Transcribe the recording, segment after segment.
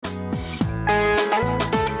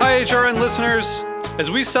HRN listeners.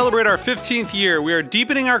 As we celebrate our 15th year, we are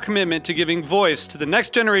deepening our commitment to giving voice to the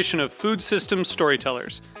next generation of food systems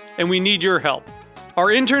storytellers, and we need your help. Our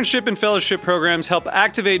internship and fellowship programs help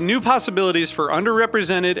activate new possibilities for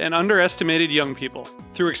underrepresented and underestimated young people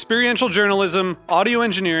through experiential journalism, audio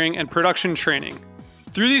engineering, and production training.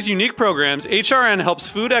 Through these unique programs, HRN helps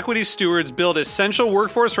food equity stewards build essential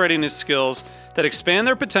workforce readiness skills that expand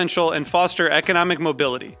their potential and foster economic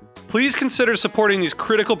mobility. Please consider supporting these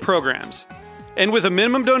critical programs. And with a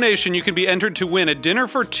minimum donation, you can be entered to win a dinner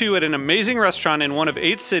for two at an amazing restaurant in one of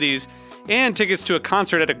 8 cities and tickets to a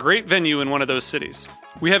concert at a great venue in one of those cities.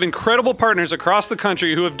 We have incredible partners across the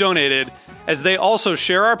country who have donated, as they also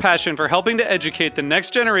share our passion for helping to educate the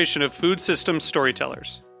next generation of food systems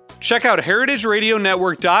storytellers. Check out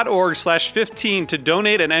heritageradionetwork.org/15 to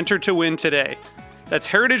donate and enter to win today. That's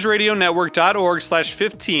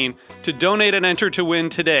heritageradionetwork.org/15 to donate and enter to win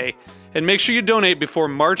today. And make sure you donate before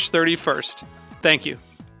March 31st. Thank you.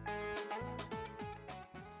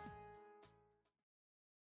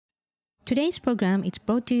 Today's program is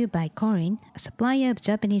brought to you by Korin, a supplier of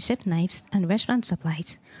Japanese chef knives and restaurant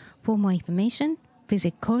supplies. For more information,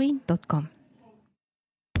 visit korin.com.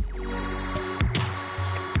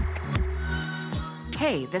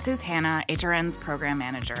 Hey, this is Hannah, HRN's program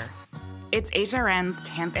manager. It's HRN's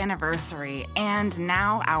 10th anniversary and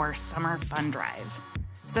now our summer fun drive.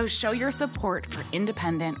 So show your support for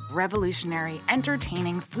independent, revolutionary,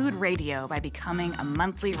 entertaining food radio by becoming a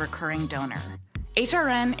monthly recurring donor.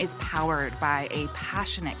 HRN is powered by a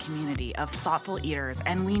passionate community of thoughtful eaters,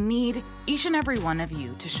 and we need each and every one of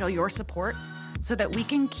you to show your support so that we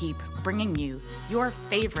can keep bringing you your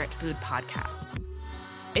favorite food podcasts.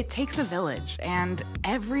 It takes a village, and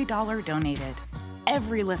every dollar donated,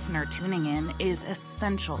 every listener tuning in is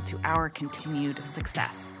essential to our continued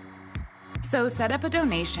success. So set up a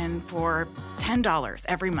donation for $10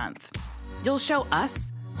 every month. You'll show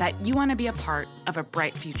us that you want to be a part of a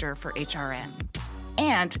bright future for HRN.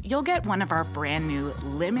 And you'll get one of our brand new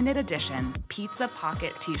limited edition Pizza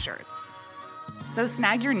Pocket t-shirts. So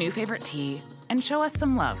snag your new favorite tea and show us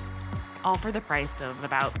some love, all for the price of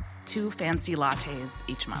about 2 fancy lattes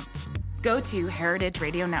each month. Go to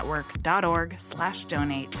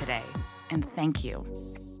heritageradionetwork.org/donate today. And thank you.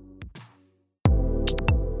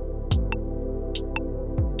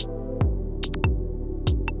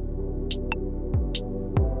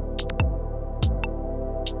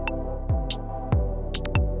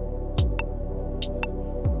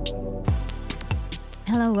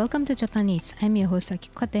 Hello, welcome to Japan Eats. I'm your host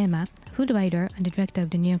Akiko Katayama, food writer and the director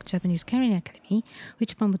of the New York Japanese Culinary Academy,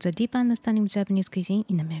 which promotes a deep understanding of Japanese cuisine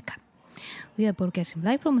in America. We are broadcasting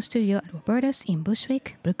live from a studio at Roberta's in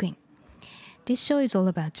Bushwick, Brooklyn. This show is all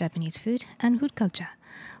about Japanese food and food culture.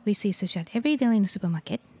 We see sushi at every deli in the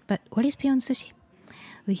supermarket, but what is beyond sushi?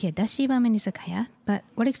 We hear dashi ramen izakaya, but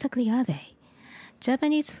what exactly are they?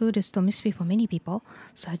 Japanese food is still a mystery for many people,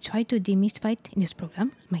 so I try to demystify it in this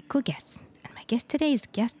program with my cool guests. My guest today is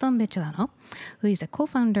Gaston Becciolano, who is the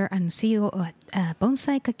co-founder and CEO at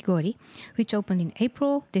Bonsai Kakigori, which opened in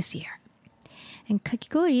April this year. And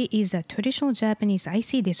Kakigori is a traditional Japanese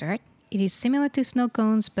icy dessert. It is similar to snow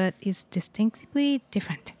cones, but is distinctly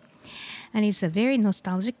different. And it's a very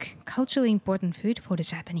nostalgic, culturally important food for the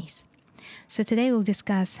Japanese. So today we'll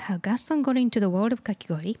discuss how Gaston got into the world of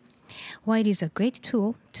Kakigori, why it is a great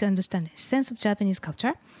tool to understand the sense of Japanese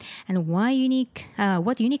culture, and what unique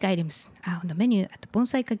items are on the menu at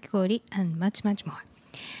Bonsai Kakigori, and much, much more.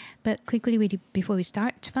 But quickly, before we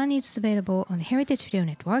start, Japan Eats is available on Heritage Radio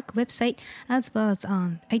Network website, as well as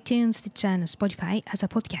on iTunes, Stitcher, and Spotify as a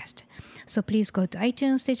podcast. So please go to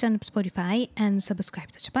iTunes, Stitcher, and Spotify and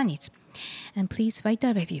subscribe to Japan Eats. And please write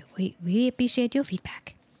a review. We really appreciate your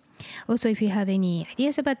feedback. Also, if you have any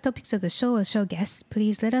ideas about topics of the show or show guests,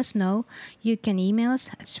 please let us know. You can email us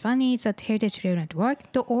at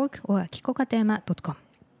japaneats@heritageradionetwork.org or kikokatayama.com.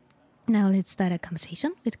 Now let's start a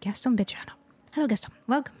conversation with Gaston Becciolano. Hello, Gaston.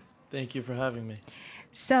 Welcome. Thank you for having me.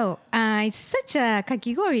 So, it's such a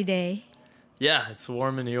Kakigori day. Yeah, it's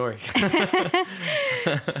warm in New York.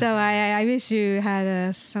 So I wish you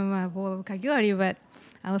had some bowl of Kakigori, but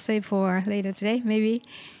I'll save for later today, maybe.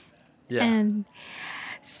 Yeah. And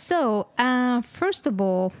so, first of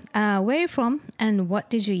all, where are you from and what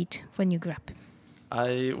did you eat when you grew up?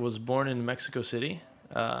 I was born in Mexico City.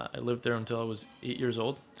 I lived there until I was 8 years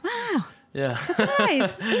old. Wow. Yeah.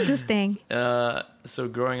 Surprise. Interesting. So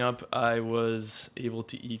growing up, I was able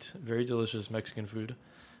to eat very delicious Mexican food.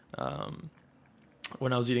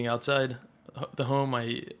 When I was eating outside the home,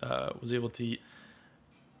 I was able to eat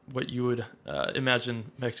what you would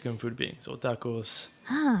imagine Mexican food being. So tacos,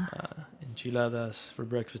 enchiladas for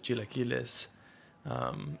breakfast, chilaquiles,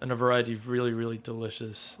 and a variety of really, really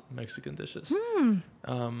delicious Mexican dishes.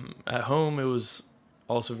 At home, it was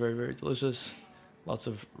also very, very delicious. Lots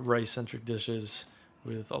of rice-centric dishes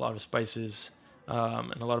with a lot of spices,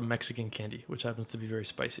 and a lot of Mexican candy, which happens to be very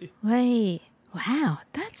spicy. Wait. Wow,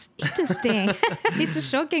 that's interesting. It's a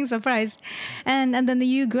shocking surprise. And then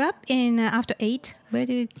you grew up in after 8. Where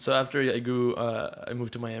did? So after I grew, I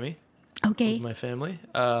moved to Miami Okay. with my family.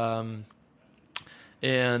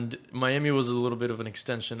 And Miami was a little bit of an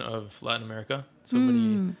extension of Latin America. So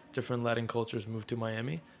many different Latin cultures moved to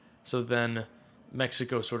Miami. So then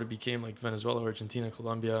Mexico sort of became like Venezuela, Argentina,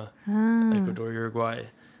 Colombia, Ecuador, Uruguay,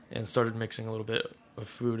 and started mixing a little bit of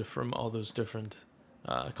food from all those different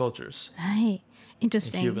cultures. Right.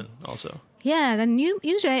 Interesting. And Cuban also. Yeah, then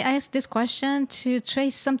usually I ask this question to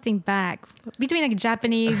trace something back between like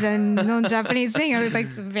Japanese and non-Japanese thing. It's like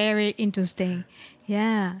very interesting.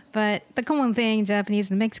 Yeah, but the common thing, Japanese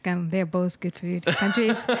and Mexican, they're both good food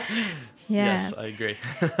countries. Yeah. Yes, I agree.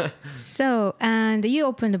 So, and you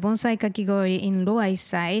opened the Bonsai Kakigori in Lower East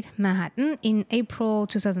Side, Manhattan, in April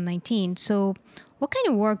 2019. So, what kind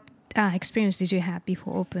of work experience did you have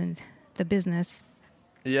before opened the business?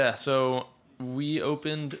 Yeah, so we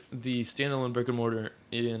opened the standalone brick and mortar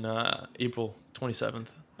in April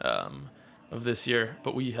 27th of this year,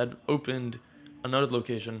 but we had opened another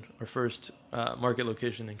location, our first market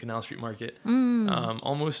location in Canal Street Market,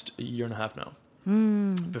 almost a year and a half now.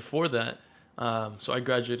 Before that, so I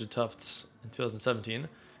graduated Tufts in 2017,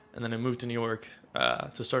 and then I moved to New York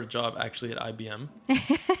to start a job actually at IBM.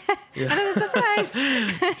 Another surprise!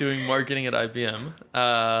 Doing marketing at IBM.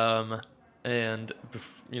 And,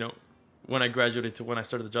 when I graduated to when I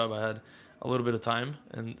started the job, I had a little bit of time,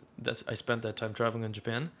 and I spent that time traveling in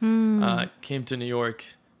Japan. Came to New York,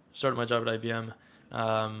 started my job at IBM,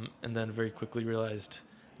 and then very quickly realized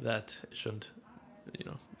that it shouldn't,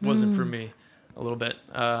 wasn't for me a little bit.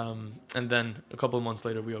 And then a couple of months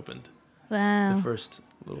later, we opened Wow. the first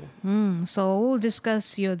little... So we'll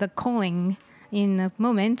discuss the calling in a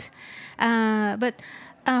moment. But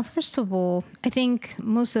first of all, I think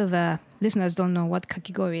most of listeners don't know what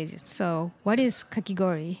kakigori is. So what is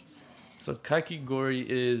kakigori? So kakigori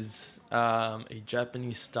is a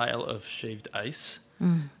Japanese style of shaved ice.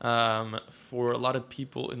 For a lot of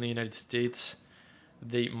people in the United States,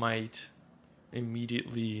 they might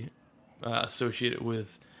immediately associate it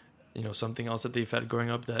with, something else that they've had growing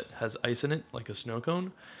up that has ice in it, like a snow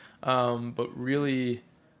cone. But really,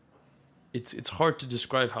 it's hard to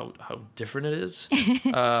describe how different it is.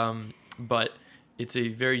 But it's a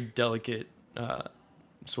very delicate,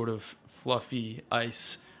 sort of fluffy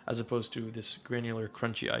ice, as opposed to this granular,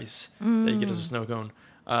 crunchy ice that you get as a snow cone.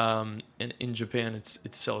 And in Japan, it's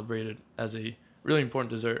celebrated as a really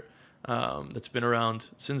important dessert that's been around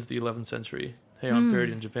since the 11th century, Heian period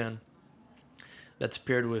in Japan. That's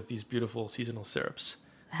paired with these beautiful seasonal syrups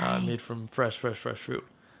made from fresh fruit.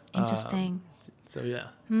 Interesting. So yeah.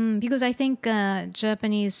 Because I think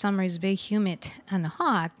Japanese summer is very humid and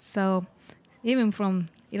hot. So even from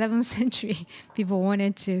 11th century, people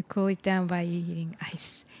wanted to cool it down by eating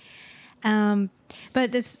ice.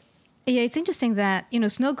 But it's interesting that,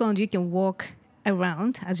 snow cone, you can walk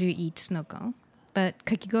around as you eat snow cone. But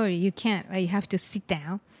kakigori, you can't, right? You have to sit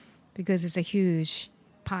down because it's a huge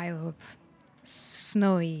pile of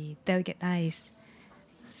snowy, delicate ice.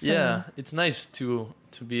 So, yeah, it's nice to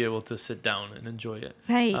be able to sit down and enjoy it.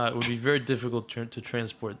 Right. It would be very difficult to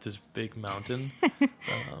transport this big mountain.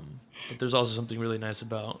 But there's also something really nice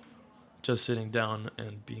about just sitting down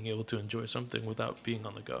and being able to enjoy something without being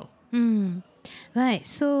on the go. Right.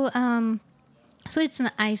 So it's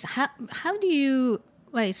an ice. How do you...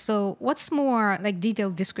 Right, so what's more like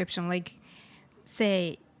detailed description? Like,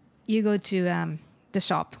 say, you go to the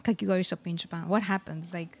shop, kakigori shop in Japan. What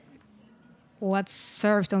happens? Like, what's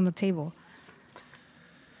served on the table?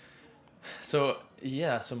 So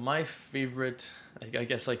my favorite, I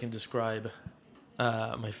guess I can describe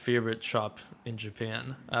my favorite shop in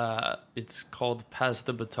Japan. It's called Pass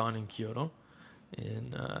the Baton in Kyoto,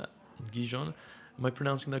 in Gijon. Am I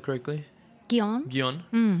pronouncing that correctly? Gion.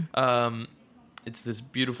 It's this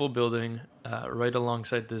beautiful building right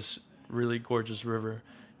alongside this really gorgeous river.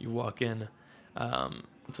 You walk in.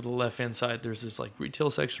 To the left-hand side, there's this like retail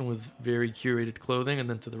section with very curated clothing, and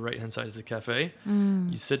then to the right-hand side is a cafe.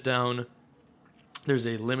 You sit down. There's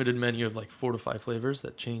a limited menu of like 4 to 5 flavors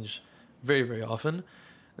that change very, very often.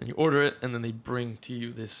 Then you order it, and then they bring to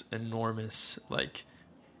you this enormous like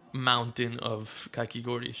mountain of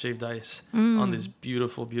kakigori, shaved ice, on this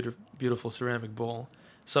beautiful, beautiful ceramic bowl.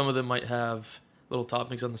 Some of them might have little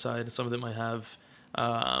toppings on the side. Some of them might have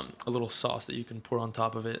a little sauce that you can pour on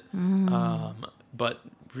top of it. But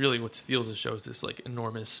really what steals the show is this like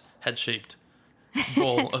enormous head-shaped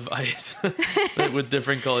bowl of ice with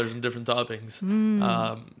different colors and different toppings.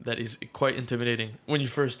 That is quite intimidating when you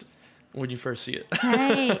first see it.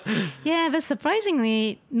 Right. Yeah, but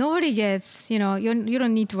surprisingly, nobody gets, you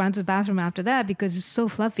don't need to run to the bathroom after that because it's so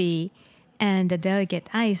fluffy and the delicate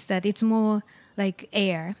ice that it's more like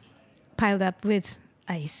air piled up with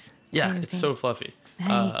ice. Yeah, it's so fluffy.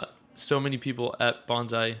 Right. So many people at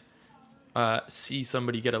Bonsai see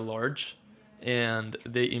somebody get a large and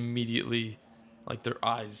they immediately, like, their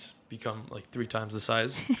eyes become like 3 times the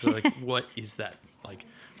size. So like, what is that? Like,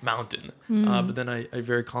 mountain. But then I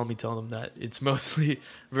very calmly tell them that it's mostly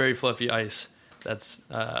very fluffy ice that's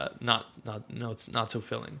it's not so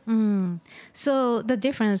filling. So the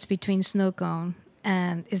difference between snow cone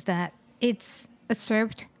is that it's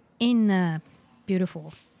served in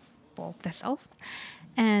beautiful bowl vessels,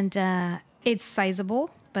 and it's sizable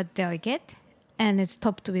but delicate, and it's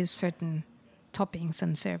topped with certain toppings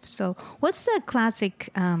and syrup. So what's the classic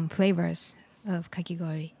flavors of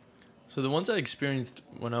kakigori? So the ones I experienced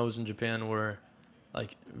when I was in Japan were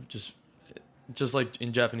like just like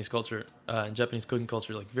in Japanese culture, in Japanese cooking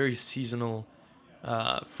culture, like very seasonal,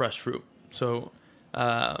 fresh fruit. So,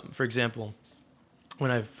 for example,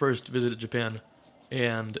 when I first visited Japan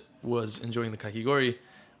and was enjoying the kakigori,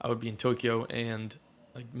 I would be in Tokyo, and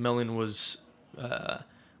like melon was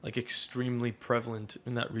like extremely prevalent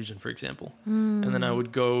in that region, for example. And then I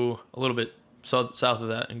would go a little bit south of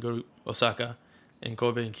that and go to Osaka and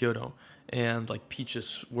Kobe and Kyoto, and like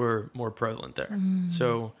peaches were more prevalent there.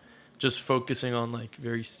 So just focusing on like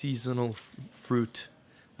very seasonal fruit,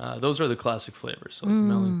 those are the classic flavors, so like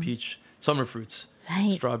melon, peach, summer fruits,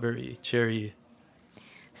 Right. strawberry, cherry.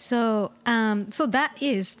 So that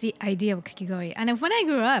is the idea of kakigori. And when I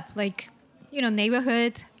grew up, like,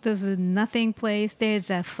 neighborhood, there's a nothing place. There's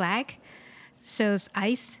a flag, shows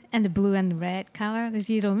ice and the blue and red color.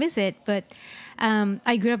 You don't miss it. But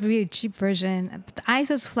I grew up a really cheap version. The ice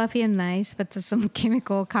was fluffy and nice, but there's some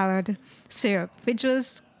chemical colored syrup, which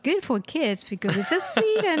was good for kids because it's just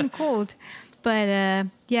sweet and cold. But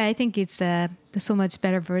I think it's there's so much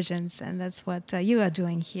better versions, and that's what you are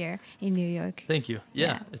doing here in New York. Thank you.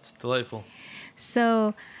 Yeah. It's delightful.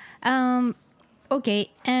 So,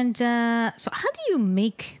 okay, and so how do you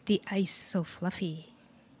make the ice so fluffy?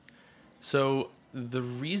 So the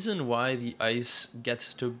reason why the ice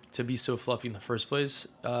gets to be so fluffy in the first place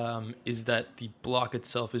is that the block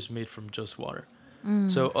itself is made from just water.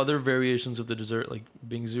 So other variations of the dessert, like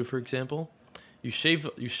bingsu, for example, you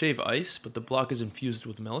shave ice, but the block is infused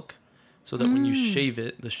with milk, so that when you shave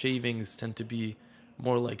it, the shavings tend to be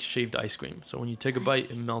more like shaved ice cream. So when you take a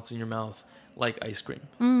bite, it melts in your mouth like ice cream.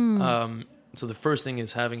 So the first thing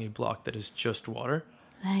is having a block that is just water.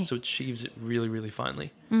 Right. So it shaves it really, really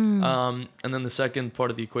finely. And then the second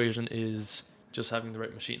part of the equation is just having the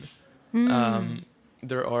right machine.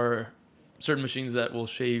 There are certain machines that will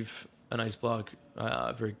shave an ice block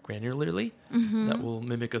very granularly, that will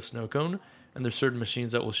mimic a snow cone. And there's certain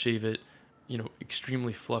machines that will shave it,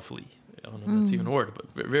 extremely fluffily. I don't know if that's even a word,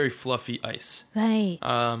 but very fluffy ice. Right.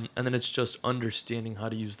 And then it's just understanding how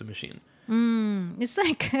to use the machine. It's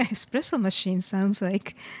like an espresso machine, sounds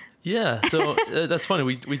like. Yeah, so that's funny.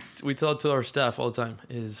 We tell to our staff all the time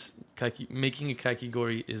is making a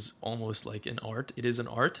kakigori is almost like an art. It is an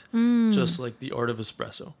art, just like the art of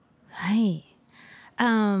espresso. Right.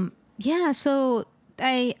 Yeah, so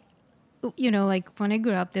I, like when I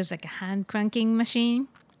grew up, there's like a hand cranking machine,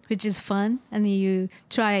 which is fun. And you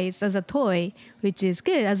try it as a toy, which is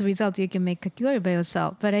good. As a result, you can make kakigori by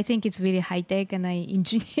yourself. But I think it's really high tech and I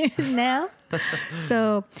engineer it now.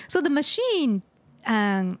 So the machine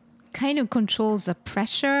kind of controls the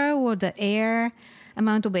pressure or the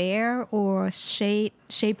amount of air or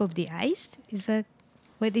shape of the ice. Is that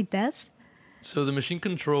what it does? So the machine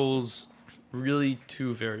controls really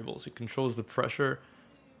 2 variables. It controls the pressure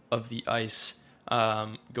of the ice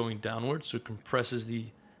going downwards. So it compresses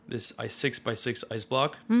this 6x6 ice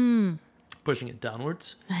block, pushing it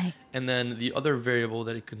downwards. Right. And then the other variable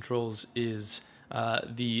that it controls is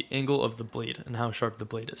the angle of the blade and how sharp the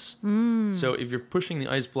blade is. So if you're pushing the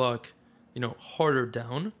ice block, harder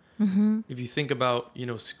down, if you think about,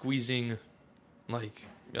 squeezing like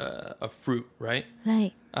a fruit, right?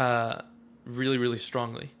 Right. Really, really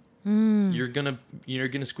strongly, you're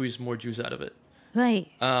gonna squeeze more juice out of it.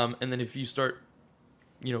 Right. And then if you start,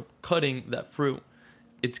 cutting that fruit,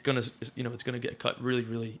 it's gonna get cut really,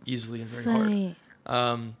 really easily and very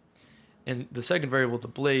hard. And the second variable, the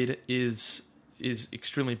blade, is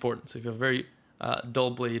extremely important. So if you have a very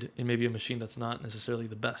dull blade in maybe a machine that's not necessarily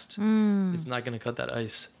the best, it's not going to cut that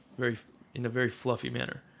ice very in a very fluffy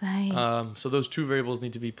manner. Right. So those two variables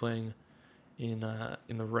need to be playing in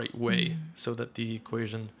the right way so that the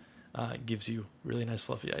equation gives you really nice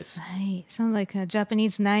fluffy ice. Right. Sounds like a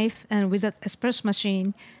Japanese knife and with an espresso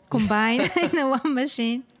machine combined in one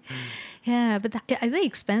machine. Yeah, but are they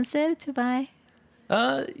expensive to buy?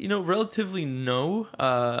 Relatively no.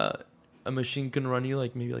 A machine can run you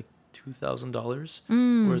maybe $2,000,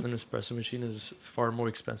 whereas an espresso machine is far more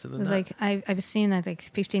expensive than that. It's I've seen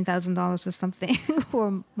 $15,000 or something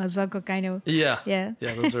for Mazako kind of. Yeah. Yeah.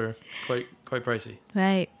 Yeah, those are quite pricey.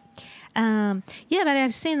 Right. But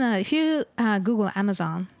I've seen if you Google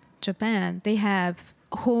Amazon Japan, they have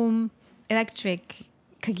home electric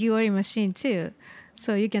Kakigori machine too,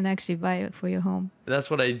 so you can actually buy it for your home. That's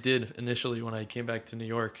what I did initially when I came back to New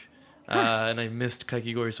York, and I missed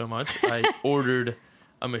Kakigori so much. I ordered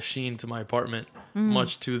a machine to my apartment,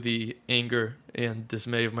 much to the anger and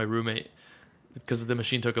dismay of my roommate, because the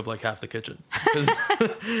machine took up half the kitchen.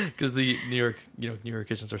 Because the New York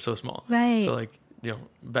kitchens are so small. Right. So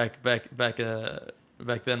back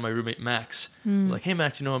then, my roommate Max was like, "Hey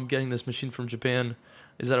Max, I'm getting this machine from Japan.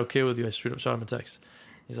 Is that okay with you?" I straight up shot him a text.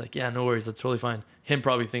 He's like, "Yeah, no worries, that's totally fine." Him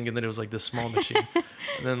probably thinking that it was this small machine.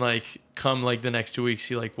 And then come the next 2 weeks,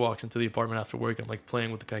 he walks into the apartment after work. I'm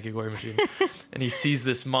playing with the Kakigori machine, and he sees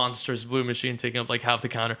this monstrous blue machine taking up half the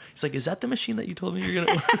counter. He's like, "Is that the machine that you told me you're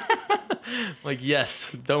gonna?" I'm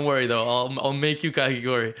yes. Don't worry though. I'll make you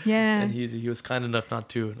Kakigori. Yeah. And he was kind enough not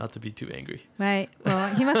to be too angry. Right.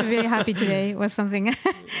 Well, he must be very happy today or something.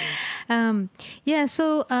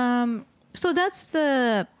 So that's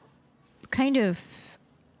the kind of,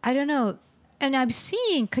 I don't know. And I've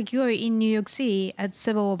seen Kakigori in New York City at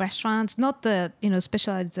several restaurants, not the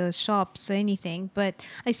specialized shops or anything, but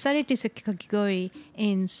I started to see Kakigori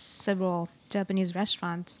in several Japanese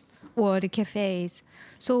restaurants or the cafes.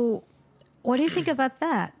 So, what do you think about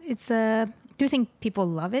that? Do you think people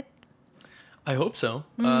love it? I hope so.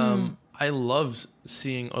 I love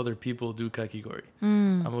seeing other people do Kakigori.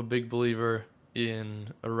 I'm a big believer in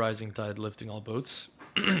a rising tide lifting all boats.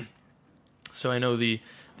 So I know the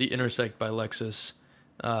Intersect by Lexus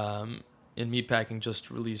in Meatpacking just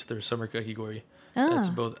released their summer Kakigori. It's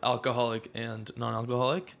both alcoholic and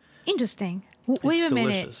non-alcoholic. Interesting. Wait a minute.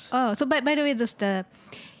 Delicious. Oh, so by the way, just the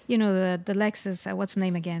Lexus, what's the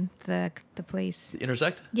name again? The place. The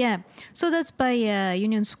Intersect? Yeah. So that's by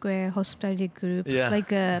Union Square Hospitality Group.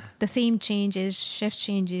 Yeah. The theme changes, chef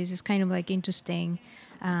changes. It's kind of interesting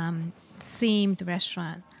themed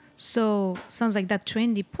restaurant. So sounds like that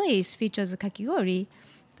trendy place features a Kakigori.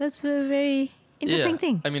 That's a very interesting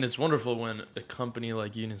thing. I mean, it's wonderful when a company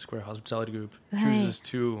like Union Square Hospitality Group Right. chooses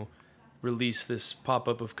to release this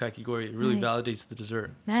pop-up of Kakigori. It really validates the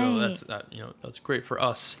dessert. Right. So that's great for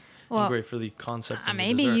us and great for the concept of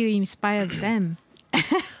Maybe the dessert. you inspired them.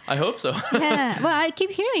 I hope so. Yeah. Well, I keep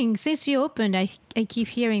hearing, since you opened, I keep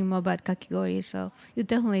hearing more about Kakigori. So you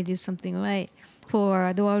definitely did something right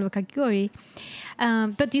for the world of Kakigori.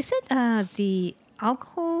 But you said the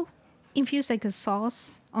alcohol infused a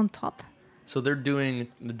sauce on top. So they're doing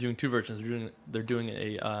two versions. They're doing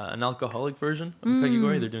an alcoholic version of the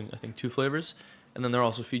Kakigori. They're doing, I think, 2 flavors, and then they're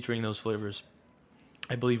also featuring those flavors,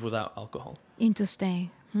 I believe, without alcohol.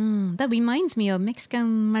 Interesting. That reminds me of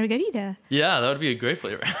Mexican margarita. Yeah, that would be a great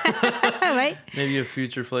flavor. Right? Maybe a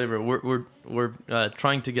future flavor. We're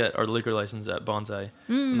trying to get our liquor license at Bonsai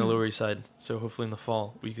in the Lower East Side. So hopefully in the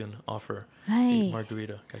fall we can offer a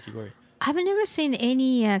margarita Kakigori. I've never seen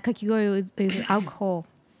any Kakigori with alcohol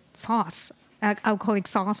sauce, alcoholic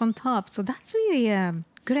sauce on top. So that's really a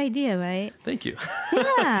good idea, right? Thank you.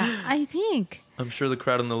 Yeah, I think. I'm sure the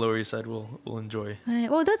crowd on the Lower East Side will enjoy.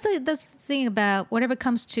 Right. Well, that's the thing about whatever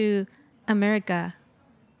comes to America,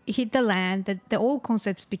 hit the land, that the old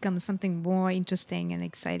concepts become something more interesting and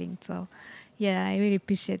exciting. So, yeah, I really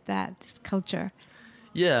appreciate that, this culture.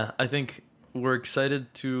 Yeah, I think we're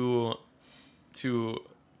excited to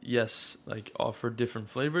yes, offer different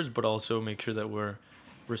flavors, but also make sure that we're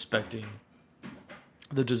respecting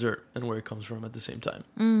the dessert and where it comes from at the same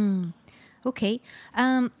time. Okay.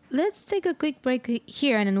 Let's take a quick break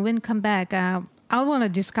here, and then when we come back, I want to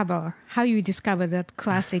discover how you discover that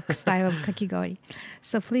classic style of Kakigori.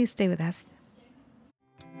 So please stay with us.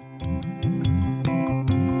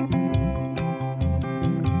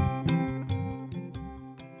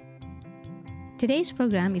 Today's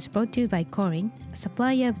program is brought to you by Korin, a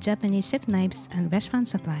supplier of Japanese chef knives and restaurant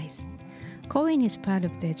supplies. Korean is part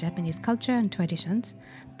of the Japanese culture and traditions,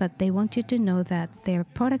 but they want you to know that their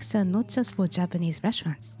products are not just for Japanese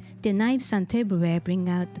restaurants. The knives and tableware bring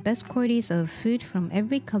out the best qualities of food from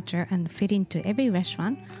every culture and fit into every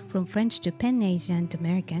restaurant, from French to Pan-Asian to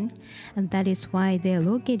American, and that is why they are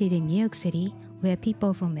located in New York City, where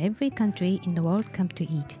people from every country in the world come to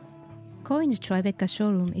eat. Korean's Tribeca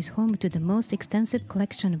showroom is home to the most extensive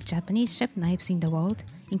collection of Japanese chef knives in the world,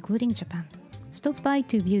 including Japan. Stop by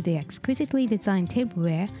to view their exquisitely designed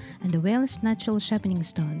tableware and the Welsh natural sharpening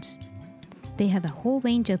stones. They have a whole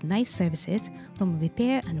range of knife services, from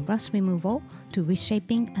repair and rust removal to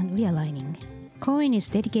reshaping and realigning. Korean is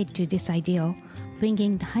dedicated to this ideal,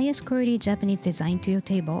 bringing the highest quality Japanese design to your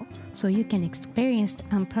table so you can experience the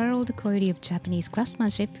unparalleled quality of Japanese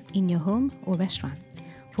craftsmanship in your home or restaurant.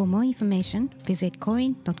 For more information, visit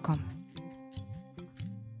korean.com.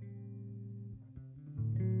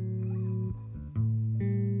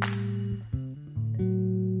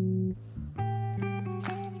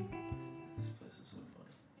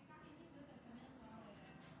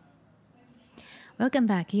 Welcome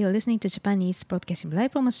back. You're listening to Japanese Broadcasting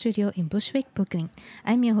live from a studio in Bushwick, Brooklyn.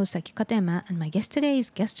 I'm your host, Akiko Katayama, and my guest today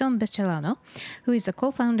is Gaston Beccelano, who is the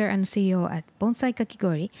co-founder and CEO at Bonsai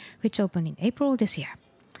Kakigori, which opened in April this year.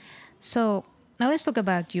 So now let's talk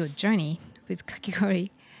about your journey with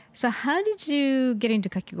Kakigori. So how did you get into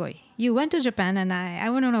Kakigori? You went to Japan, and I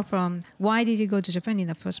want to know from why did you go to Japan in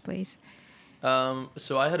the first place?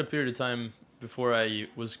 So I had a period of time before I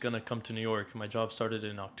was going to come to New York. My job started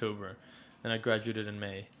in October. And I graduated in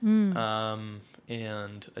May.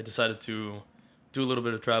 And I decided to do a little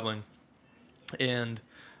bit of traveling. And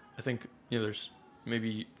I think, there's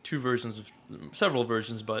maybe several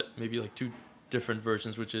versions, but maybe like two different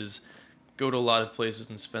versions, which is go to a lot of places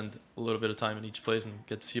and spend a little bit of time in each place and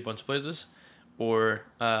get to see a bunch of places. Or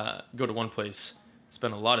go to one place,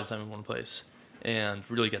 spend a lot of time in one place, and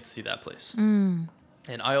really get to see that place. And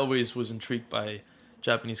I always was intrigued by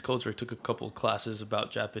Japanese culture. I took a couple of classes about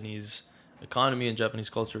Japanese economy and Japanese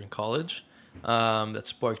culture in college that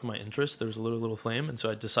sparked my interest. There was a little flame, and so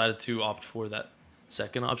I decided to opt for that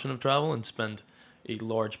second option of travel and spend a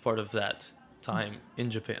large part of that time in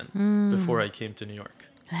Japan before I came to New York.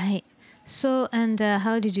 Right. So, and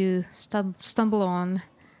how did you stumble on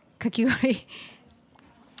Kakigori?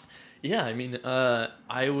 Yeah, I mean,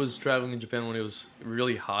 I was traveling in Japan when it was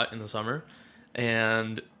really hot in the summer,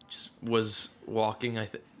 and just was walking.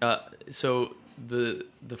 So the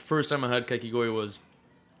first time I had Kakigori was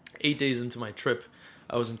 8 days into my trip.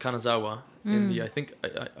 I was in Kanazawa in the,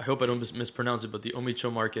 I hope I don't mispronounce it, but the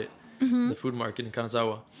Omicho market, the food market in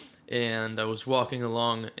Kanazawa. And I was walking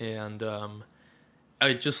along, and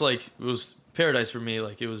I just it was paradise for me.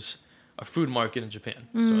 Like, it was a food market in Japan.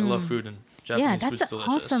 So I love food, and Japanese food's delicious. Yeah, that's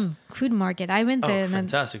an awesome food market. I went there.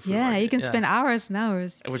 Fantastic food market. Yeah, you can spend hours and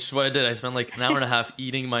hours. Which is what I did. I spent like an hour and a half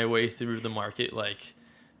eating my way through the market, like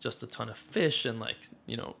just a ton of fish and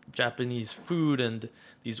Japanese food and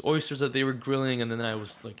these oysters that they were grilling. And then I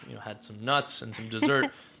was had some nuts and some dessert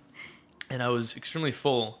and I was extremely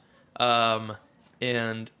full.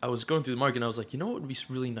 And I was going through the market and I was like, what would be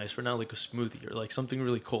really nice right now? Like a smoothie or like something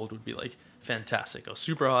really cold would be like fantastic. I was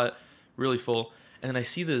super hot, really full. And then I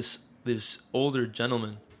see this older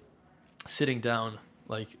gentleman sitting down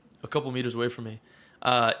like a couple meters away from me,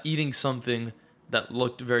 eating something that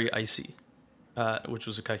looked very icy. Which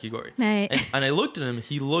was a kakigori. Right. And I looked at him.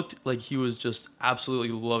 He looked like he was just absolutely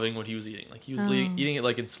loving what he was eating. Like he was eating it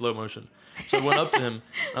like in slow motion. So I went up to him.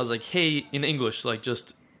 And I was like, "Hey," in English, like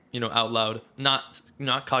just out loud, not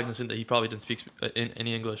cognizant that he probably didn't speak in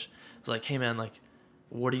any English. I was like, "Hey man, like,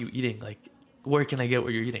 what are you eating? Like, where can I get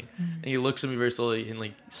what you're eating?" And he looks at me very slowly and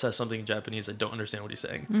like says something in Japanese. I don't understand what he's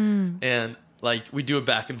saying. And like we do a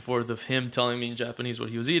back and forth of him telling me in Japanese what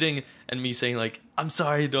he was eating and me saying like, "I'm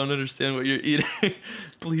sorry, I don't understand what you're eating.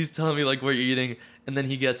 Please tell me like what you're eating." And then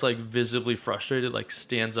he gets like visibly frustrated, like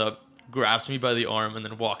stands up, grabs me by the arm, and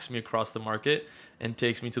then walks me across the market and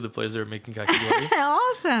takes me to the place they're making kakigori.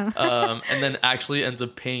 Awesome. And then actually ends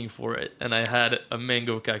up paying for it. And I had a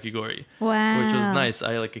mango kakigori. Wow. Which was nice.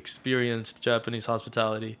 I like experienced Japanese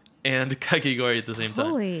hospitality and kakigori at the same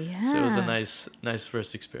time. Yeah. So it was a nice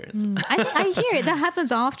first experience. I hear that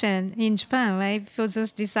happens often in Japan, right? People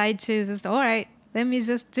just decide to all right, let me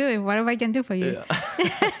just do it. Whatever I can do for you.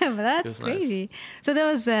 Yeah. But that's crazy. Nice. So that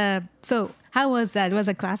was so how was that? Was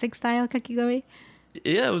it a classic style kakigori?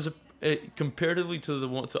 Yeah, it was comparatively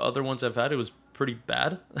to other ones I've had, it was pretty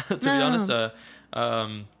bad. To be honest,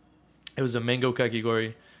 it was a mango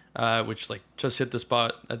kakigori, which like just hit the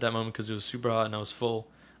spot at that moment because it was super hot and I was full.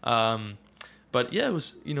 But yeah, it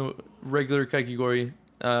was regular kakigori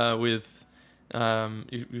with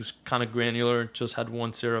It was kind of granular. Just had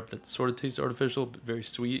one syrup that sort of tastes artificial, but very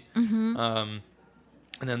sweet. And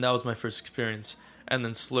then that was my first experience. And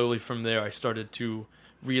then slowly from there, I started to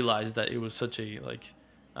realize that it was such a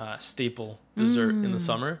staple dessert in the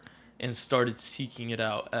summer, and started seeking it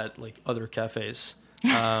out at like other cafes,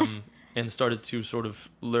 and started to sort of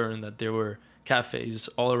learn that there were cafes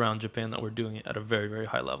all around Japan that were doing it at a very, very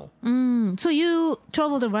high level. So you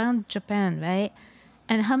traveled around Japan, right?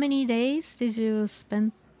 And how many days did you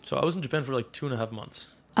spend? So I was in Japan for like 2.5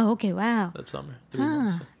 months. Oh, okay, wow. That summer, 3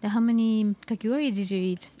 months. Yeah. Then how many kakigori did you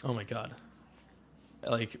eat? Oh my god.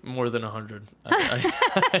 Like more than 100. I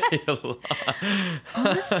ate a lot.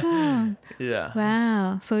 Awesome. Yeah.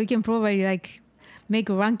 Wow. So you can probably like make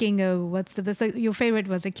a ranking of what's the best. Like, your favorite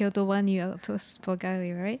was the Kyoto one you also spoke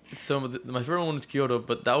earlier, right? So my favorite one was Kyoto,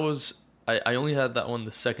 but that was I only had that one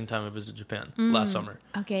the second time I visited Japan last summer.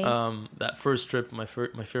 Okay. That first trip, my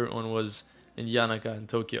favorite one was in Yanaka in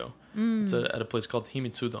Tokyo. It's at a place called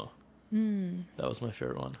Himitsudo. That was my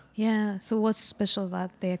favorite one. Yeah. So what's special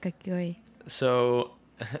about their kakigori? So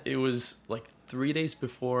it was like 3 days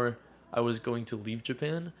before I was going to leave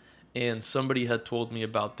Japan, and somebody had told me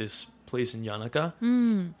about this place in Yanaka.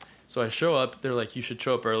 So I show up. They're like, you should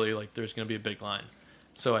show up early. Like, there's gonna be a big line.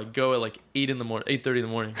 So I go at like 8:30 in the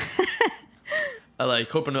morning.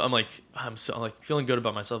 I'm like feeling good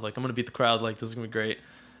about myself. Like, I'm gonna beat the crowd. Like, this is gonna be great.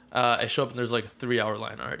 I show up and there's like a 3-hour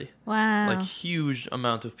line already. Wow. Like, huge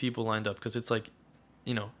amount of people lined up because it's like,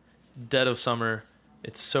 dead of summer.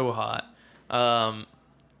 It's so hot.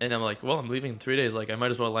 And I'm like, well, I'm leaving in 3 days. Like, I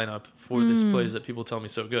might as well line up for this place that people tell me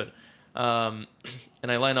is so good. And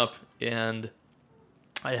I line up, and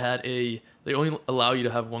I had they only allow you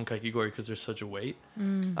to have one kakigori because there's such a wait.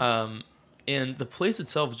 And the place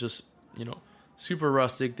itself is just, super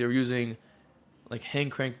rustic. They were using like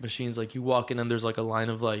hand crank machines. Like, you walk in and there's like a line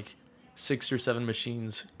of like 6 or 7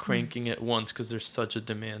 machines cranking at once because there's such a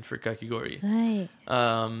demand for kakigori. Right.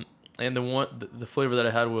 And the flavor that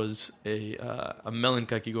I had was a melon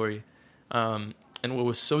kakigori. And what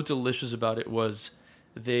was so delicious about it was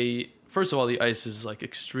first of all, the ice is like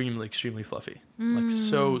extremely, extremely fluffy. Like,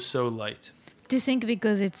 so light. Do you think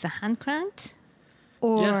because it's a hand cranked?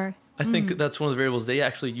 Or Yeah, I think that's one of the variables. They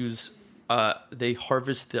actually use, they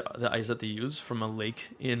harvest the ice that they use from a lake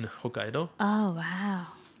in Hokkaido. Oh, wow.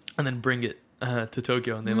 And then bring it to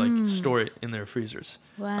Tokyo, and they like store it in their freezers.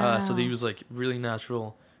 Wow. So they use like really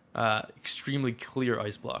natural, extremely clear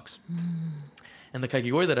ice blocks. And the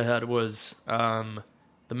kakigori that I had was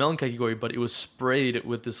the melon kakigori, but it was sprayed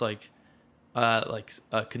with this like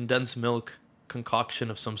condensed milk concoction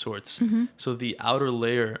of some sorts. So the outer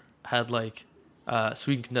layer had like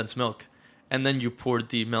sweetened condensed milk, and then you poured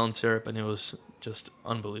the melon syrup, and it was just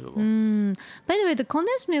unbelievable. By the way, the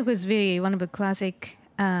condensed milk is really one of the classic,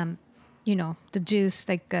 the juice,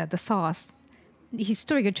 like the sauce,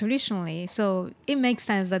 historically, traditionally. So it makes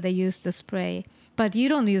sense that they use the spray. But you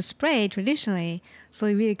don't use spray traditionally. So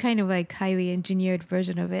it really kind of like highly engineered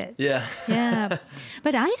version of it. Yeah. Yeah.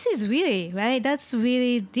 But ice is really, right? That's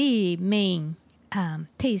really the main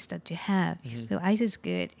taste that you have. So ice is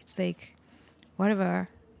good. It's like whatever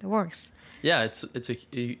that works. Yeah, it's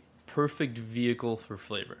a perfect vehicle for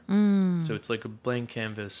flavor. So it's like a blank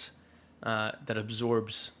canvas that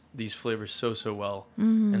absorbs these flavors so well.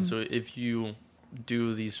 And so if you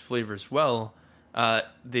do these flavors well,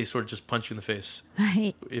 they sort of just punch you in the face.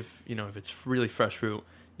 Right. If it's really fresh fruit,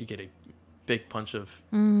 you get a big punch of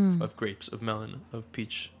grapes, of melon, of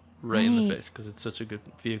peach right in the face because it's such a good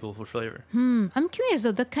vehicle for flavor. I'm curious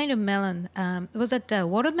though, that kind of melon, was that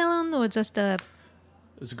watermelon or just a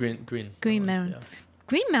It's a green melon? Yeah.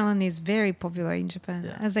 Green melon is very popular in Japan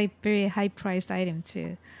as a very high priced item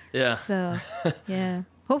too. Yeah. So yeah,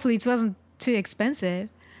 hopefully it wasn't too expensive.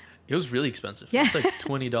 It was really expensive. Yeah. It's like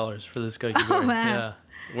 $20 for this kakigori. Oh, wow.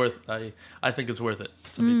 Yeah. I think it's worth it.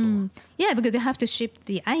 Some people. Yeah, because they have to ship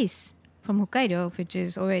the ice from Hokkaido, which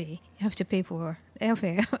is already, you have to pay for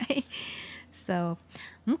airfare, right? So,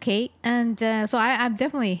 okay. And so I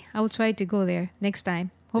will try to go there next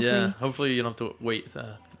time. Hopefully. Yeah, hopefully you don't have to wait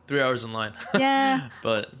 3 hours in line. Yeah.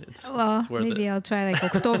 But it's worth maybe it. I'll try like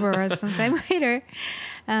October or sometime later.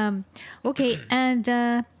 Okay.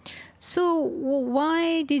 And so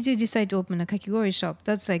why did you decide to open a kakigori shop?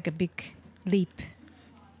 That's like a big leap.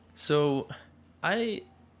 So I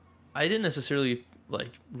didn't necessarily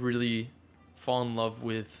like really fall in love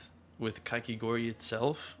with kakigori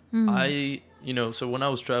itself. So when I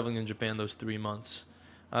was traveling in Japan those 3 months,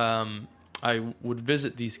 I would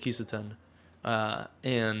visit these kiseten,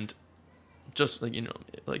 and just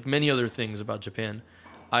like many other things about Japan,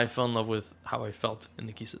 I fell in love with how I felt in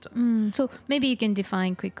the kisaten. So maybe you can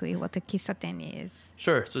define quickly what the kisaten is.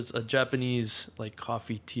 Sure. So it's a Japanese like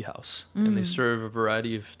coffee tea house, and they serve a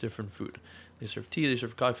variety of different food. They serve tea, they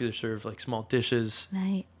serve coffee, they serve like small dishes,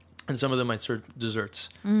 Right. and some of them might serve desserts.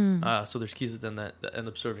 So there's kisaten that end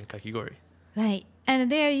up serving kakigori. Right.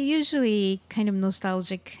 And they're usually kind of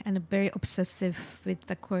nostalgic and very obsessive with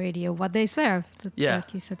the quality of what they serve. The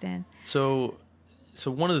kisaten. So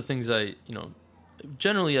one of the things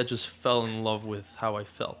generally I just fell in love with how I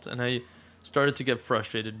felt, and I started to get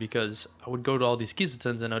frustrated because I would go to all these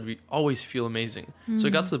kisatens and I'd always feel amazing. So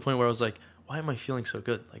it got to the point where I was like, why am I feeling so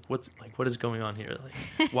good? What is going on here?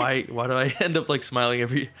 Like, why do I end up like smiling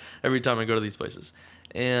every time I go to these places?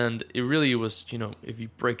 And it really was, if you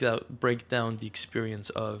break down the experience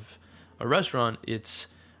of a restaurant, it's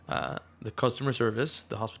the customer service,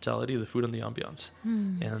 the hospitality, the food, and the ambiance.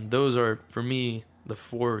 And those are, for me, the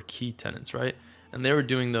 4 key tenets, right? And they were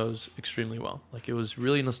doing those extremely well. Like, it was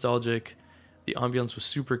really nostalgic. The ambiance was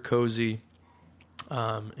super cozy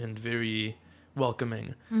and very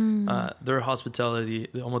welcoming. Their hospitality,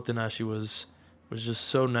 the omotenashi, was just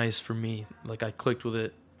so nice for me. Like, I clicked with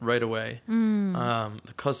it right away.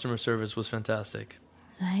 The customer service was fantastic.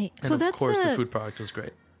 Right. And of course, the food product was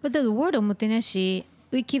great. But the word omotenashi,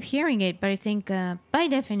 we keep hearing it, but I think by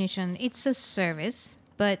definition, it's a service,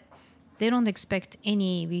 but they don't expect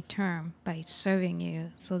any return by serving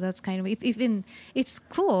you. So that's kind of, even it's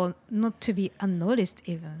cool not to be unnoticed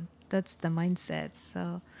even. That's the mindset.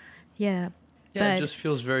 So, yeah. Yeah, it just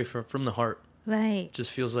feels very from the heart. Right. It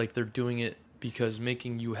just feels like they're doing it because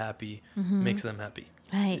making you happy makes them happy.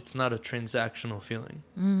 Right. It's not a transactional feeling.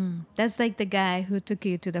 That's like the guy who took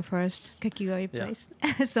you to the first kakigori place.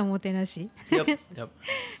 So omotenashi. Yep.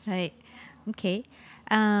 Right. Okay.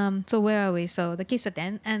 So where are we? So the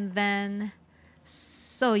kisaten, and then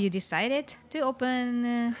so you decided to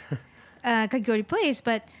open a kakigori place,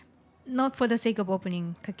 but not for the sake of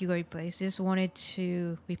opening kakigori place. Just wanted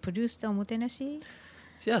to reproduce the omotenashi.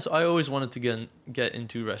 Yeah, so I always wanted to get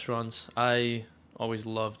into restaurants. I always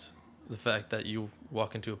loved the fact that you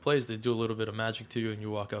walk into a place, they do a little bit of magic to you, and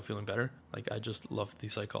you walk out feeling better. Like, I just love the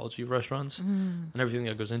psychology of restaurants and everything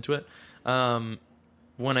that goes into it.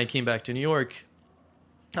 When I came back to New York,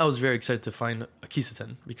 I was very excited to find a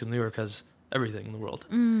kisaten because New York has everything in the world.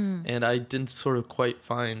 And I didn't sort of quite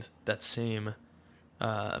find that same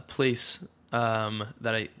place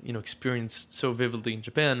that I experienced so vividly in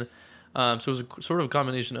Japan. So it was a sort of a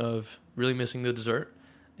combination of really missing the dessert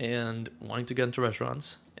and wanting to get into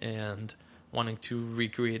restaurants and wanting to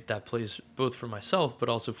recreate that place both for myself but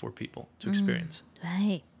also for people to experience.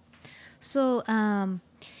 Right. So by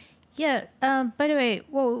the way,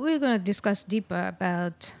 well, we're going to discuss deeper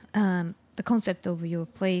about the concept of your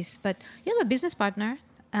place, but you have a business partner,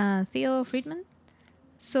 Theo Friedman.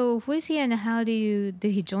 So who is he and how did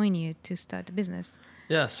he join you to start the business?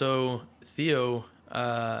 Yeah, so Theo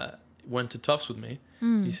went to Tufts with me.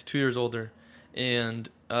 He's 2 years older. And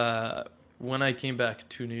when I came back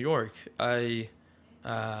to New York, I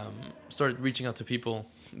started reaching out to people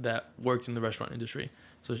that worked in the restaurant industry.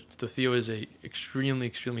 So Theo is a extremely,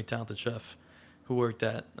 extremely talented chef who worked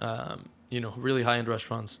at really high-end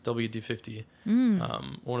restaurants, WD-50,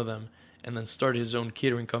 one of them, and then started his own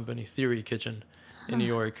catering company, Theory Kitchen, in New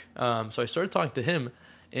York. So I started talking to him,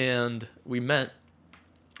 and we met.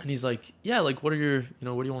 And he's like, yeah, like, what do you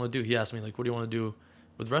want to do? He asked me, like, what do you want to do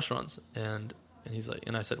with restaurants? And he's like,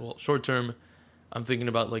 and I said, well, short term, I'm thinking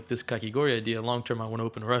about like this kakigori idea. Long term, I want to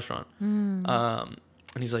open a restaurant. And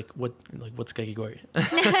he's like, what's kakigori?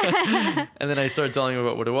 And then I started telling him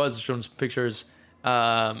about what it was, showed him some pictures.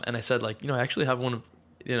 And I said, like, I actually have a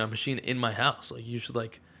machine in my house. Like, you should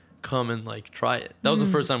like come and like try it. That was the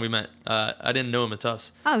first time we met. I didn't know him at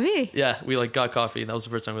Tufts. Oh, really? Yeah, we like got coffee, and that was the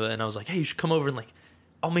first time we met. And I was like, hey, you should come over and like,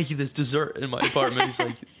 I'll make you this dessert in my apartment. He's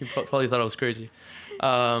like, he probably thought I was crazy.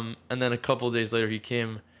 And then a couple of days later, he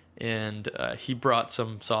came and he brought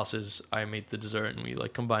some sauces. I made the dessert, and we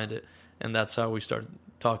like combined it, and that's how we started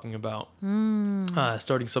talking about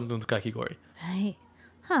starting something with kakigori. Right.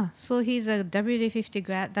 So he's a WD-50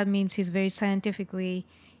 grad. That means he's very scientifically,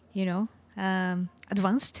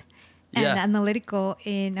 advanced and analytical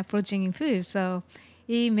in approaching food. So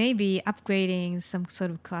he may be upgrading some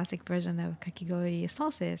sort of classic version of kakigori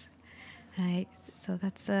sauces. Right. So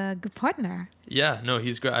that's a good partner. Yeah, no,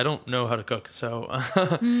 he's great. I don't know how to cook, so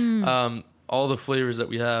all the flavors that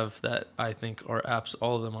we have that I think are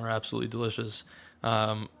all of them are absolutely delicious.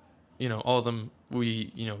 All of them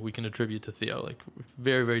we can attribute to Theo. Like,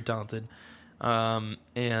 very, very talented,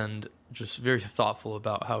 and just very thoughtful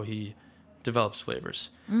about how he develops flavors.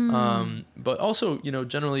 But also,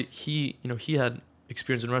 generally he had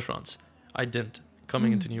experience in restaurants. I didn't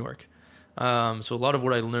coming into New York. So a lot of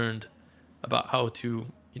what I learned about how to,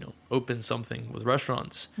 open something with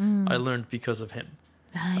restaurants, I learned because of him.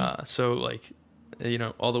 So like,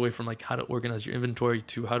 all the way from like how to organize your inventory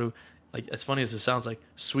to how to, like, as funny as it sounds, like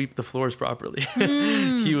sweep the floors properly.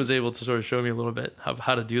 He was able to sort of show me a little bit of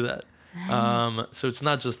how to do that. So it's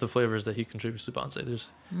not just the flavors that he contributes to bonsai. There's,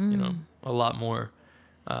 a lot more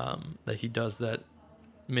that he does that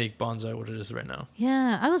make bonsai what it is right now.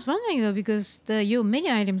 Yeah, I was wondering though, because your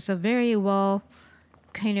menu items are very well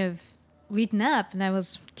kind of written up, and I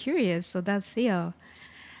was curious. So that's Theo.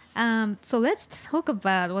 So let's talk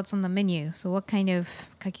about what's on the menu. So what kind of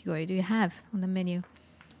kakigori do you have on the menu?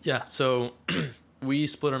 Yeah, so we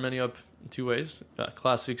split our menu up in two ways,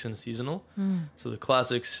 classics and seasonal. So the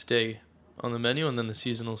classics stay on the menu, and then the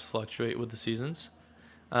seasonals fluctuate with the seasons.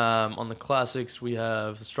 On the classics, we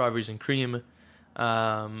have strawberries and cream,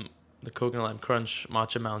 the coconut lime crunch,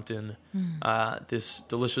 matcha mountain, this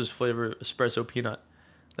delicious flavor espresso peanut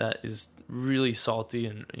that is really salty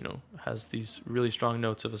and has these really strong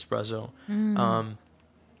notes of espresso. And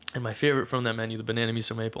my favorite from that menu, the banana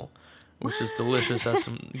miso maple, which is delicious, has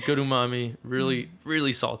some good umami,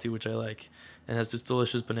 really salty, which I like, and has this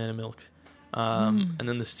delicious banana milk. And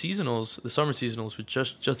then the seasonals, the summer seasonals, which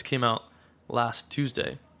just came out last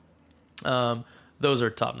Tuesday. Those are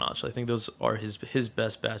top notch. I think those are his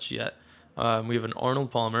best batch yet. We have an Arnold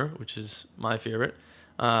Palmer, which is my favorite,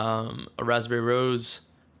 a raspberry rose,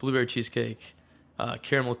 blueberry cheesecake,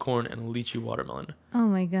 caramel corn, and a lychee watermelon. Oh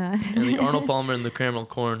my god! And the Arnold Palmer and the caramel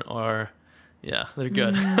corn are, they're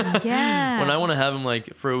good. Yeah. When I want to have them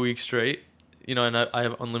like for a week straight, and I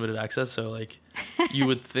have unlimited access, so like you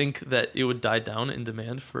would think that it would die down in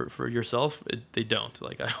demand for yourself. They don't.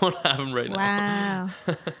 Like I want to have them right now.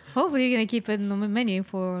 Wow. Hopefully you're gonna keep it on the menu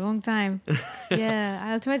for a long time. Yeah,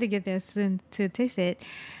 I'll try to get there soon to taste it.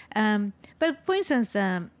 But for instance,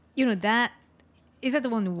 that is that the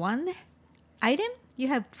one item? You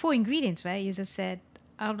have 4 ingredients, right? You just said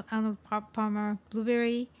Arnold Palmer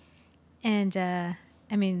blueberry, and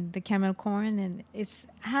the caramel corn, and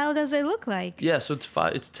how does it look like? Yeah, so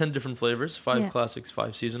it's 10 different flavors, 5 classics,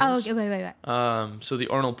 5 seasonals. Oh, okay, right. So the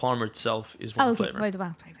Arnold Palmer itself is one flavor. Right,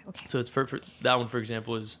 one flavor. Okay. So it's for that one, for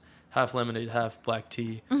example, is half lemonade, half black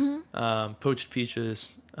tea, poached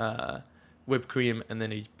peaches, whipped cream, and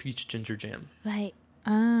then a peach ginger jam. Right.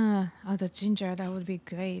 The ginger, that would be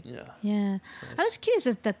great. Yeah. Yeah. Nice. I was curious,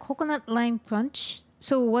 is the coconut lime crunch?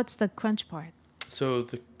 So what's the crunch part? So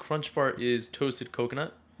the crunch part is toasted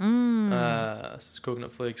coconut. It's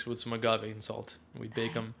coconut flakes with some agave and salt. We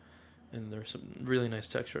bake them, and there's some really nice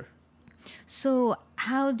texture. So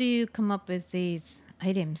how do you come up with these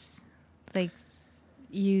items? Like,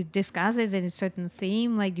 you discuss it in a certain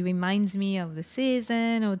theme, like it reminds me of the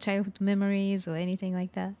season or childhood memories or anything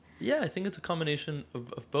like that? Yeah, I think it's a combination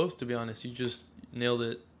of both, to be honest. You just nailed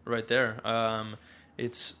it right there.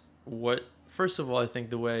 It's first of all, I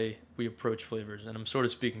think the way we approach flavors, and I'm sort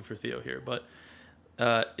of speaking for Theo here, but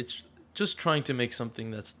it's just trying to make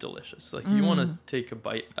something that's delicious. Like you want to take a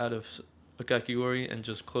bite out of a kakigori and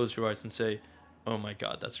just close your eyes and say, oh my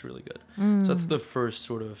God, that's really good. So that's the first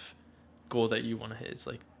sort of goal that you want to hit. It's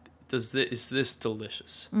like, is this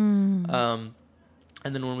delicious? And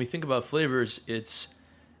then when we think about flavors,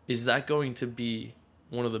 is that going to be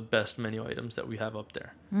one of the best menu items that we have up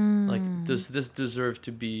there? Like, does this deserve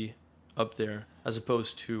to be up there as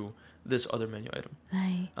opposed to this other menu item?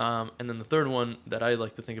 Right. And then the third one that I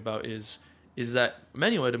like to think about is that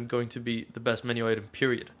menu item going to be the best menu item,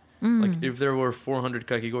 period? Like, if there were 400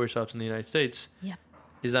 kakigori shops in the United States,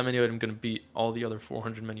 is that menu item going to beat all the other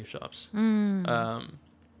 400 menu shops? And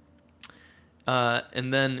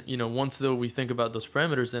then, once though we think about those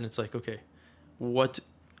parameters, then it's like, okay, what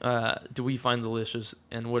do we find delicious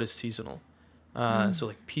and what is seasonal? So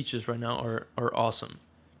like peaches right now are awesome.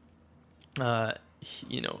 I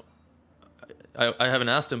haven't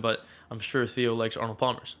asked him, but I'm sure Theo likes Arnold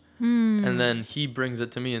Palmer's. And then he brings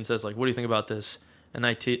it to me and says like, what do you think about this? And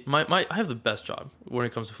I I have the best job when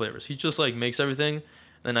it comes to flavors. He just like makes everything,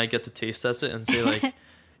 and I get to taste test it and say like,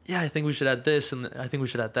 yeah, I think we should add this, and I think we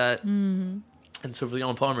should add that. And so for the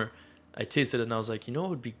Arnold Palmer, I tasted it and I was like, what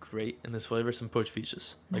would be great in this flavor? Some poached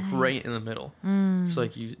peaches, like right in the middle. So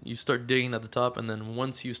like you start digging at the top, and then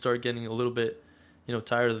once you start getting a little bit,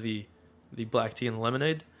 tired of the black tea and the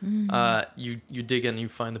lemonade, you dig in and you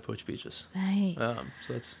find the poached peaches. Right.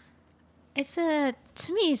 So that's. It's to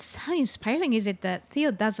me, it's how inspiring is it that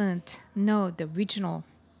Theo doesn't know the original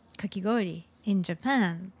kakigori in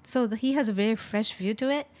Japan, so he has a very fresh view to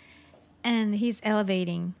it, and he's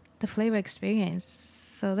elevating the flavor experience.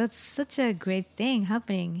 So that's such a great thing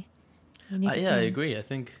happening. Yeah, I agree. I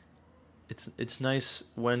think it's nice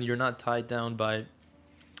when you're not tied down by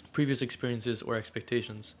previous experiences or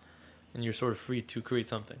expectations, and you're sort of free to create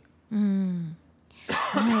something.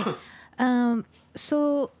 Right.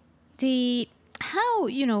 So how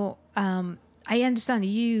I understand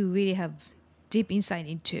you really have deep insight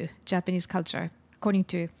into Japanese culture, according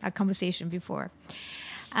to our conversation before.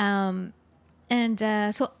 So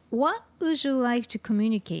what would you like to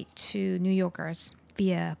communicate to New Yorkers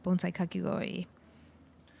via Bonsai Kakigori?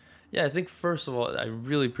 Yeah, I think first of all, I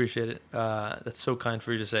really appreciate it. That's so kind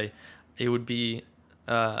for you to say. It would be,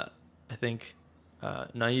 I think,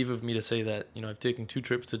 naive of me to say that, I've taken 2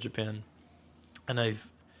 trips to Japan and I've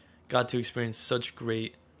got to experience such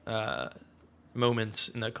great moments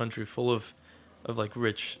in that country full of like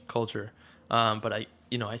rich culture. But I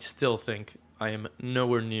still think I am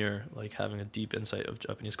nowhere near like having a deep insight of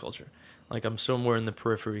Japanese culture. Like I'm somewhere in the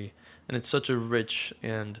periphery, and it's such a rich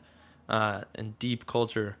and deep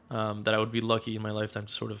culture that I would be lucky in my lifetime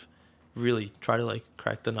to sort of really try to like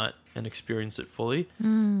crack the nut and experience it fully.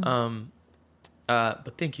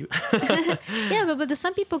 But thank you. Yeah, but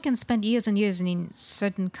some people can spend years and years in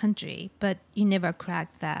certain country, but you never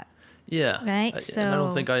crack that. Yeah. Right? And I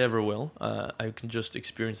don't think I ever will. I can just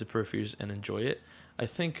experience the peripheries and enjoy it. I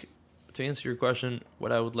think, to answer your question,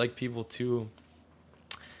 what I would like people to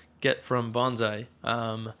get from bonsai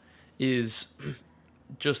is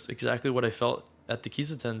just exactly what I felt at the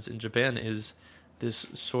Kisatens in Japan, is this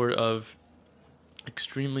sort of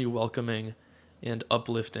extremely welcoming and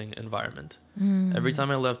uplifting environment. Every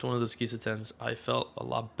time I left one of those Kisatens, I felt a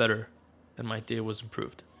lot better and my day was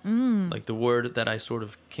improved. Like the word that I sort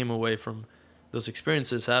of came away from those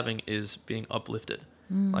experiences having is being uplifted.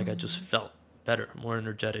 Like I just felt better, more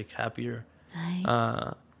energetic, happier.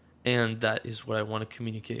 Right. And that is what I want to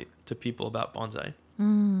communicate to people about bonsai.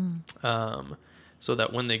 So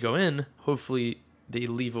that when they go in, hopefully they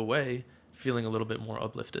leave away feeling a little bit more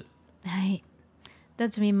uplifted. Right.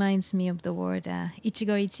 That reminds me of the word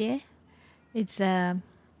ichigo ichie. It's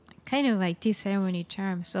kind of like tea ceremony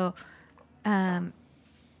term. So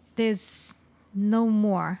there's no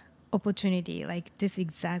more opportunity like this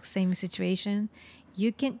exact same situation.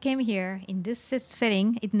 You came here in this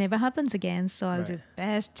setting. It never happens again. So I'll do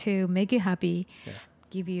best to make you happy,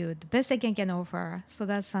 give you the best I can offer. So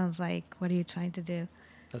that sounds like what are you trying to do?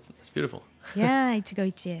 That's beautiful. Yeah,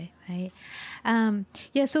 ichigo ichie, right?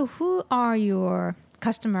 So who are your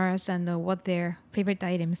customers and what their favorite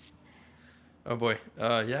items? Oh boy.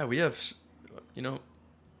 We have,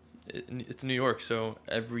 it's New York, so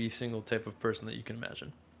every single type of person that you can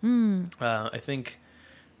imagine. I think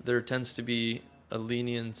there tends to be a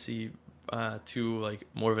leniency to like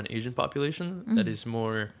more of an Asian population that is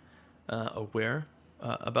more aware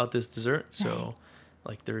about this dessert. So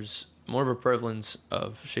like there's more of a prevalence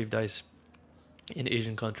of shaved ice in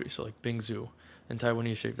Asian countries, so like bingsu and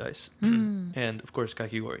Taiwanese shaved ice, and of course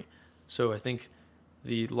kakigori. So I think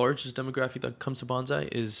the largest demographic that comes to bonsai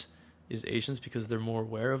is Asians because they're more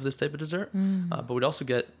aware of this type of dessert. But we'd also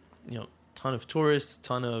get ton of tourists,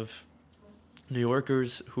 ton of New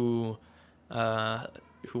Yorkers who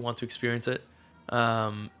want to experience it,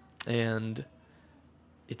 and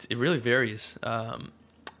it really varies.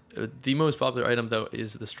 The most popular item though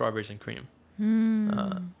is the strawberries and cream,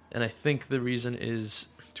 and I think the reason is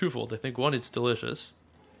twofold. I think one, it's delicious.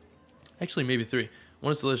 Actually, maybe 3.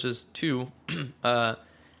 1, it's delicious. 2,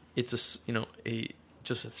 it's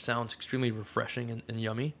just sounds extremely refreshing and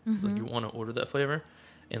yummy. Like you want to order that flavor.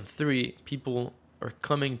 And 3, people are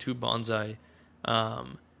coming to bonsai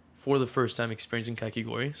for the first time experiencing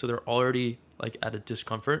kakigori, so they're already like at a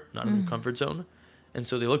discomfort, not in their comfort zone, and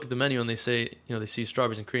so they look at the menu and they say, they see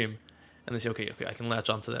strawberries and cream, and they say, okay, I can latch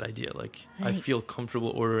onto that idea. Like I feel comfortable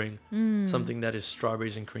ordering something that is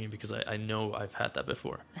strawberries and cream because I know I've had that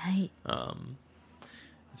before. Right.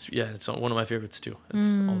 It's one of my favorites too.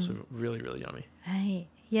 It's also really, really yummy. Right.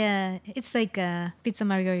 Yeah, it's like a pizza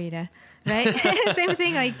margarita, right? Same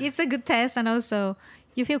thing. Like it's a good taste, and also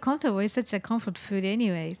you feel comfortable. It's such a comfort food,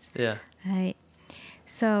 anyways. Yeah. Right.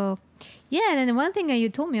 So, yeah, and then one thing that you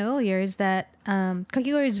told me earlier is that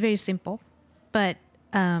kakigori is very simple, but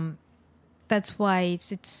that's why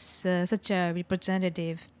it's such a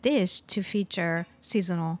representative dish to feature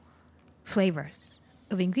seasonal flavors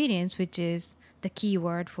of ingredients, which is the key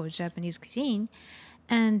word for Japanese cuisine.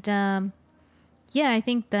 And I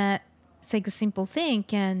think that it's like a simple thing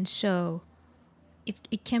can show,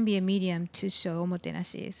 it can be a medium to show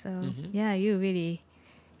omotenashi. So yeah, you really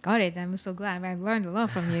got it. I'm so glad. I've learned a lot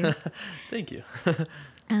from you. Thank you.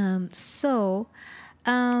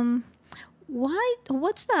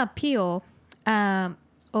 What's the appeal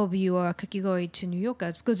of your kakigori to New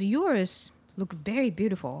Yorkers? Because yours look very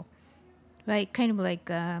beautiful, right? Kind of like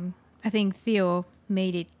I think Theo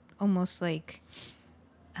made it almost like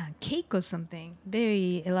a cake or something.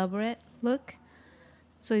 Very elaborate look.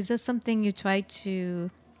 So is that something you try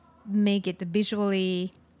to make it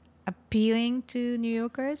visually appealing to New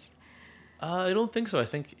Yorkers? I don't think so. I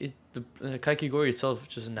think the kakigori itself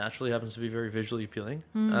just naturally happens to be very visually appealing.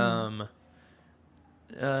 No,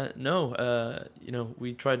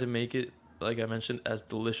 we tried to make it, like I mentioned, as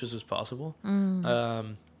delicious as possible.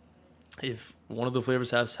 If one of the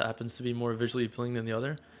flavors happens to be more visually appealing than the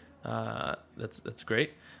other, that's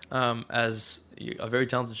great. As a very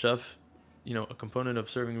talented chef, a component of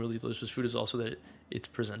serving really delicious food is also that it's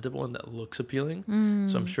presentable and that looks appealing.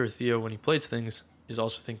 So I'm sure Theo, when he plates things, is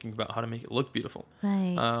also thinking about how to make it look beautiful.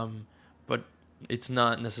 Right. But it's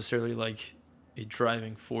not necessarily like a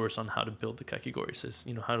driving force on how to build the kakigori. It's,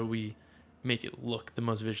 how do we make it look the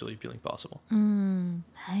most visually appealing possible?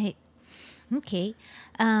 Right. Okay.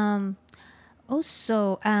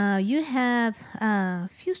 Also, you have a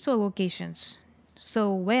few store locations.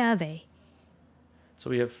 So where are they? So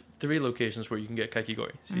we have 3 locations where you can get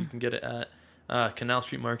kakigori. So you can get it at Canal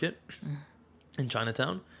Street Market in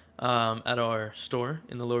Chinatown, at our store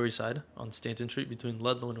in the Lower East Side on Stanton Street between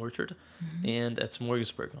Ludlow and Orchard, and at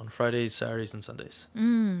Smorgasburg on Fridays, Saturdays, and Sundays.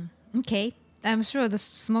 Okay. I'm sure the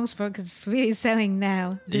Smorgasburg is really selling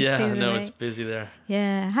now. Season, right? It's busy there.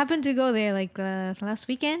 Yeah, I happened to go there like last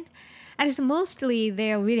weekend. And it's mostly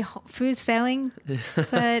they're really hot food selling.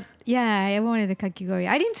 But yeah, I wanted a kakigori.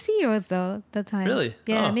 I didn't see yours though that time. Really?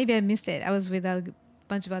 Yeah, Oh. Maybe I missed it. I was with a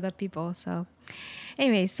bunch of other people. So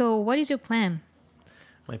anyway, so what is your plan?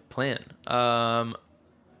 My plan,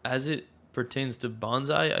 as it pertains to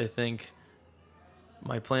bonsai, I think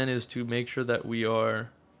my plan is to make sure that we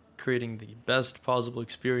are creating the best possible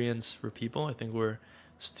experience for people. I think we're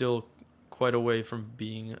still quite away from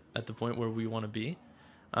being at the point where we want to be.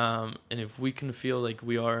 And if we can feel like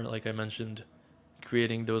we are, like I mentioned,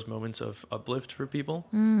 creating those moments of uplift for people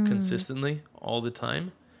consistently all the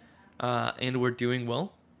time, and we're doing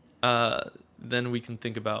well, then we can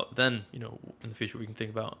think about, in the future, we can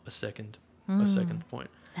think about a second point.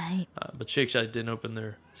 Right. But Shake Shack didn't open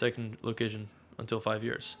their second location until 5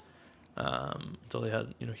 years, until they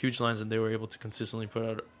had, huge lines and they were able to consistently put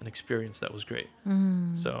out an experience that was great.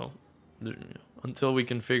 So until we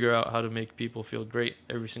can figure out how to make people feel great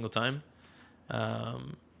every single time,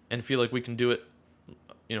 and feel like we can do it,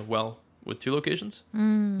 well with 2 locations,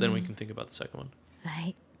 then we can think about the second one.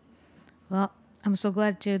 Right. Well, I'm so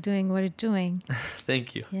glad you're doing what you're doing.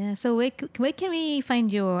 Thank you. Yeah. So where can we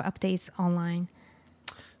find your updates online?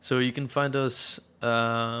 So you can find us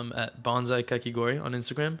at Bonsai Kakigori on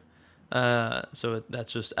Instagram. So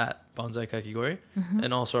that's just at Bonsai Kakigori.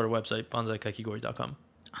 And also our website, bonsaikakigori.com.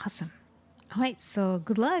 Awesome. All right. So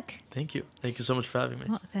good luck. Thank you. Thank you so much for having me.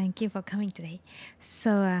 Well, thank you for coming today.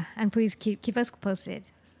 So and please keep us posted.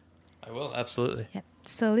 I will, absolutely. Yep.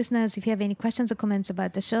 So listeners, if you have any questions or comments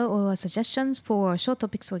about the show or suggestions for show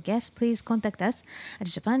topics or guests, please contact us at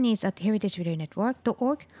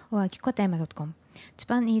japaneats@heritageradionetwork.org or kikotema.com.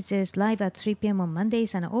 Japan Eats is live at 3 p.m. on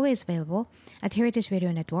Mondays and always available at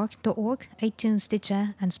heritageradionetwork.org, iTunes,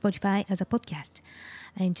 Stitcher, and Spotify as a podcast.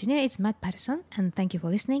 Our engineer is Matt Patterson, and thank you for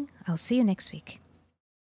listening. I'll see you next week.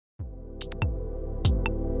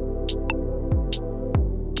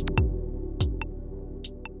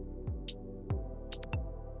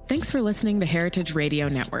 Thanks for listening to Heritage Radio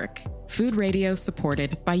Network, food radio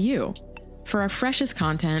supported by you. For our freshest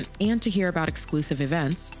content and to hear about exclusive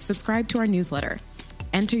events, subscribe to our newsletter.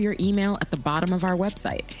 Enter your email at the bottom of our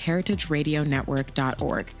website,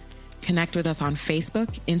 heritageradionetwork.org. Connect with us on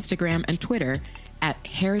Facebook, Instagram, and Twitter at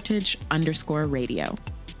heritage_radio.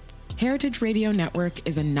 Heritage Radio Network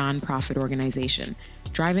is a nonprofit organization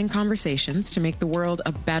driving conversations to make the world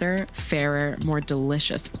a better, fairer, more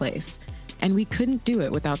delicious place. And we couldn't do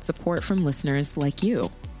it without support from listeners like you.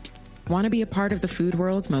 Want to be a part of the food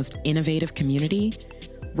world's most innovative community?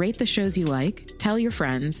 Rate the shows you like, tell your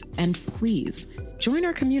friends, and please join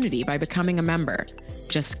our community by becoming a member.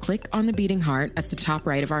 Just click on the beating heart at the top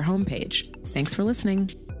right of our homepage. Thanks for listening.